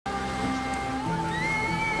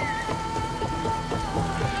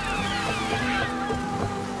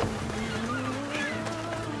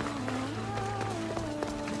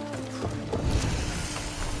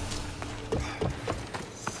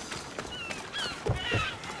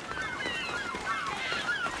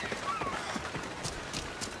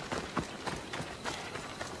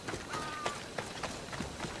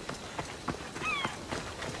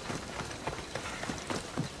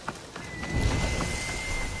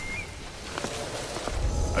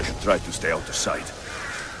I should try to stay out of sight.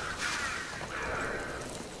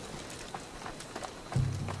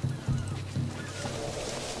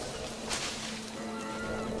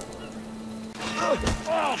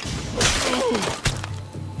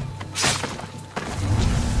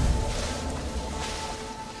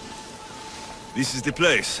 This is the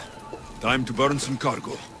place. Time to burn some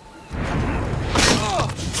cargo.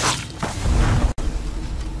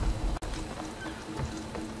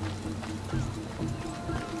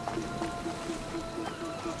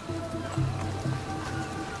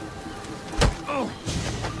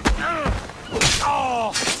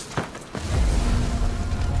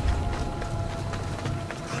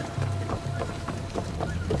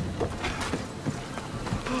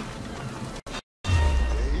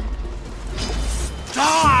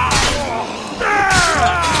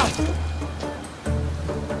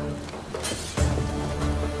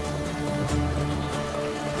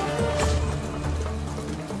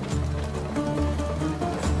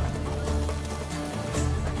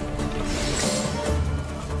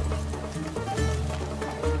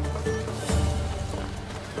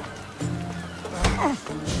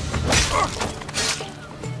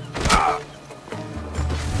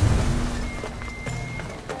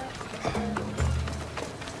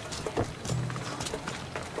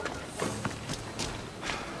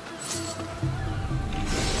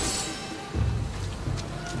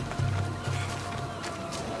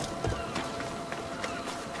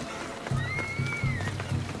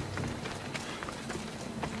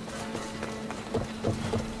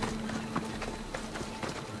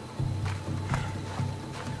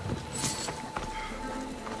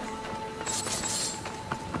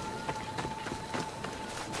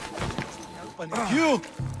 You!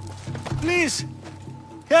 Please!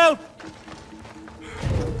 Help!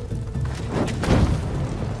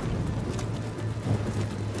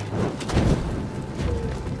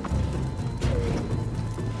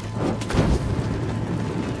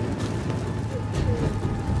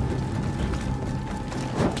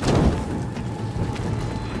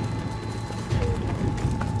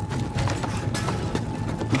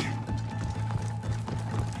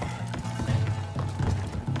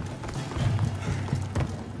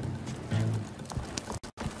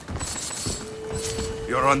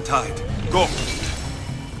 You're untied. Go!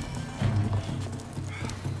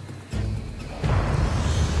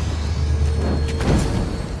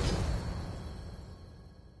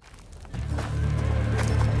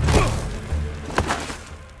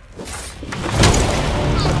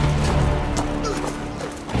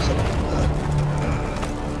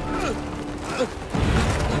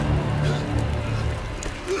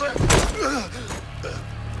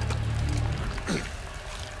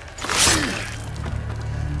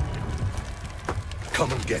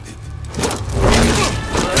 Come and get it.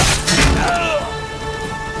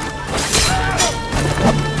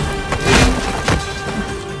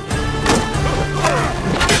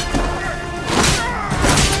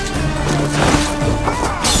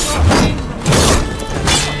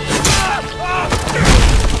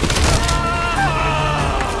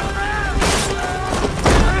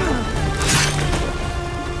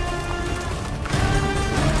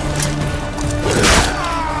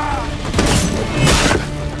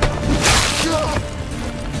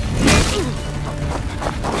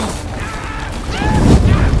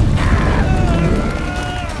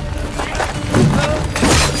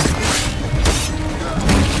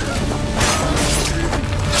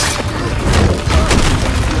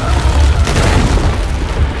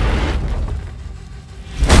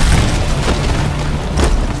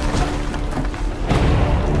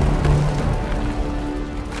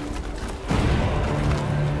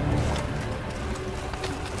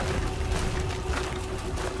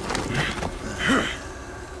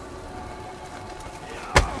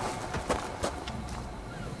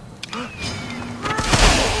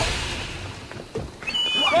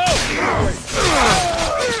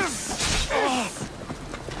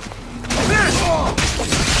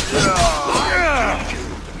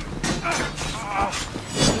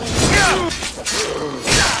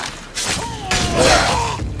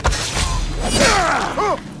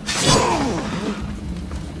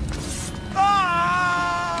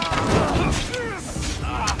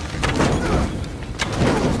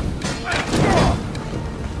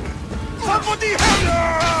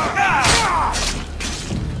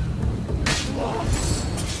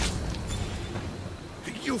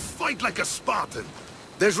 You fight like a Spartan.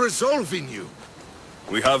 There's resolve in you.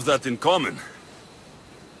 We have that in common.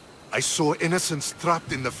 I saw innocents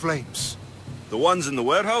trapped in the flames. The ones in the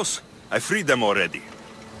warehouse? I freed them already.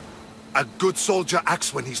 A good soldier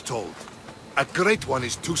acts when he's told. A great one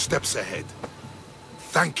is 2 steps ahead.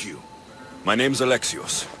 thank you. My name's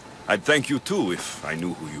Alexios. I'd thank you too if I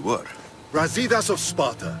knew who you were. Brasidas of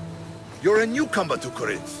Sparta. You're a newcomer to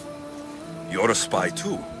Corinth. You're a spy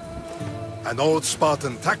too. An old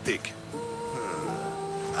Spartan tactic.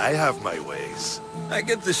 I have my ways. I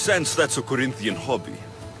get the sense that's a Corinthian hobby.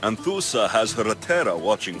 Anthusa has her Atera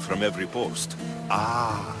watching from every post.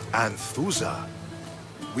 Ah, Anthusa.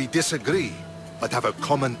 We disagree, but have a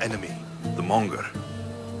common enemy. The Monger.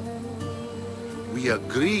 We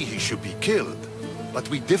agree he should be killed, but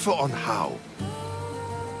we differ on how.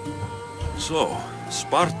 So,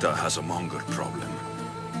 Sparta has a Monger problem.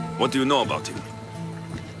 What do you know about him?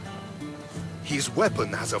 His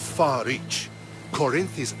weapon has a far reach.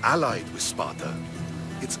 Corinth is allied with Sparta.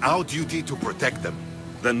 It's our duty to protect them.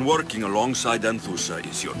 Then working alongside Anthusa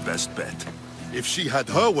is your best bet. If she had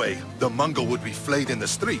her way, the Mongol would be flayed in the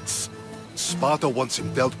streets. Sparta wants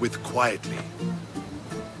him dealt with quietly.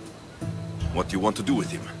 What do you want to do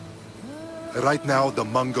with him? Right now, the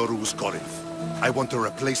Mongol rules Corinth. I want to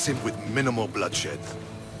replace him with minimal bloodshed.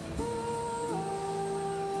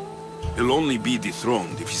 He'll only be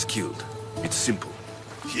dethroned if he's killed. It's simple.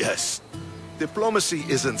 Yes. Diplomacy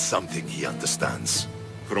isn't something he understands.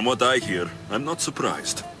 From what I hear, I'm not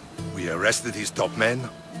surprised. We arrested his top men,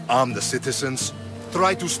 armed the citizens,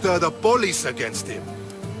 tried to stir the police against him.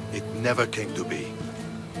 It never came to be.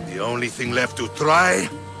 The only thing left to try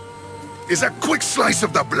is a quick slice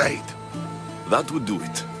of the blade. That would do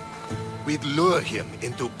it. We'd lure him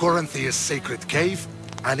into Corinthia's sacred cave,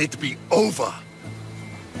 and it'd be over.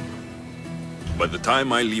 By the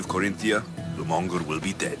time I leave Corinthia, the Monger will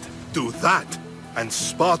be dead. Do that, and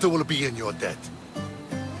Sparta will be in your debt.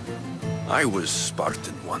 I was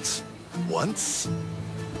Spartan once. Once?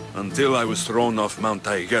 Until I was thrown off Mount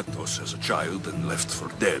Taygetos as a child and left for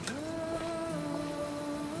dead.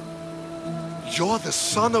 You're the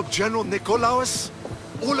son of General Nikolaos?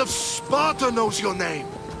 All of Sparta knows your name.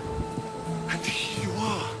 And here you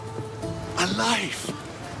are, alive.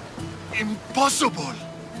 Impossible.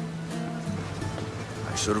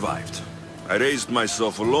 I survived. I raised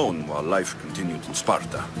myself alone while life continued in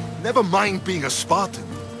Sparta. Never mind being a Spartan.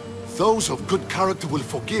 Those of good character will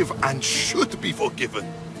forgive and should be forgiven.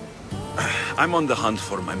 I'm on the hunt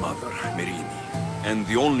for my mother, Merini. And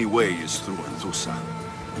the only way is through Anthusa.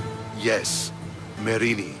 Yes,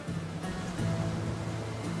 Merini.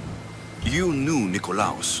 You knew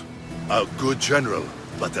Nikolaos. A good general,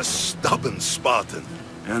 but a stubborn Spartan.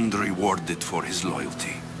 And rewarded for his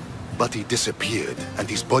loyalty. But he disappeared, and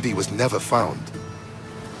his body was never found.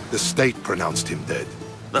 The state pronounced him dead.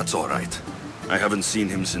 That's all right. I haven't seen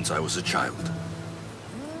him since I was a child.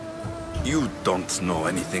 You don't know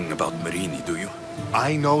anything about Merini, do you?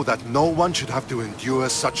 I know that no one should have to endure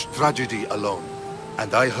such tragedy alone.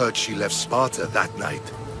 And I heard she left Sparta that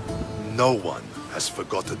night. No one has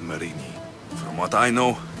forgotten Merini. From what I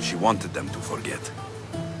know, she wanted them to forget.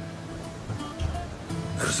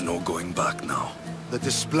 There's no going back now. The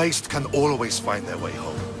displaced can always find their way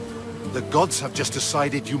home. The gods have just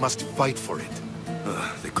decided you must fight for it.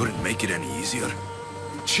 They couldn't make it any easier.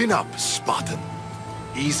 Chin up, Spartan.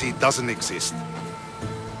 Easy doesn't exist.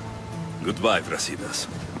 Goodbye, Brasidas.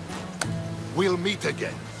 We'll meet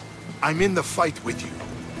again. I'm in the fight with you.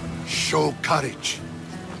 Show courage.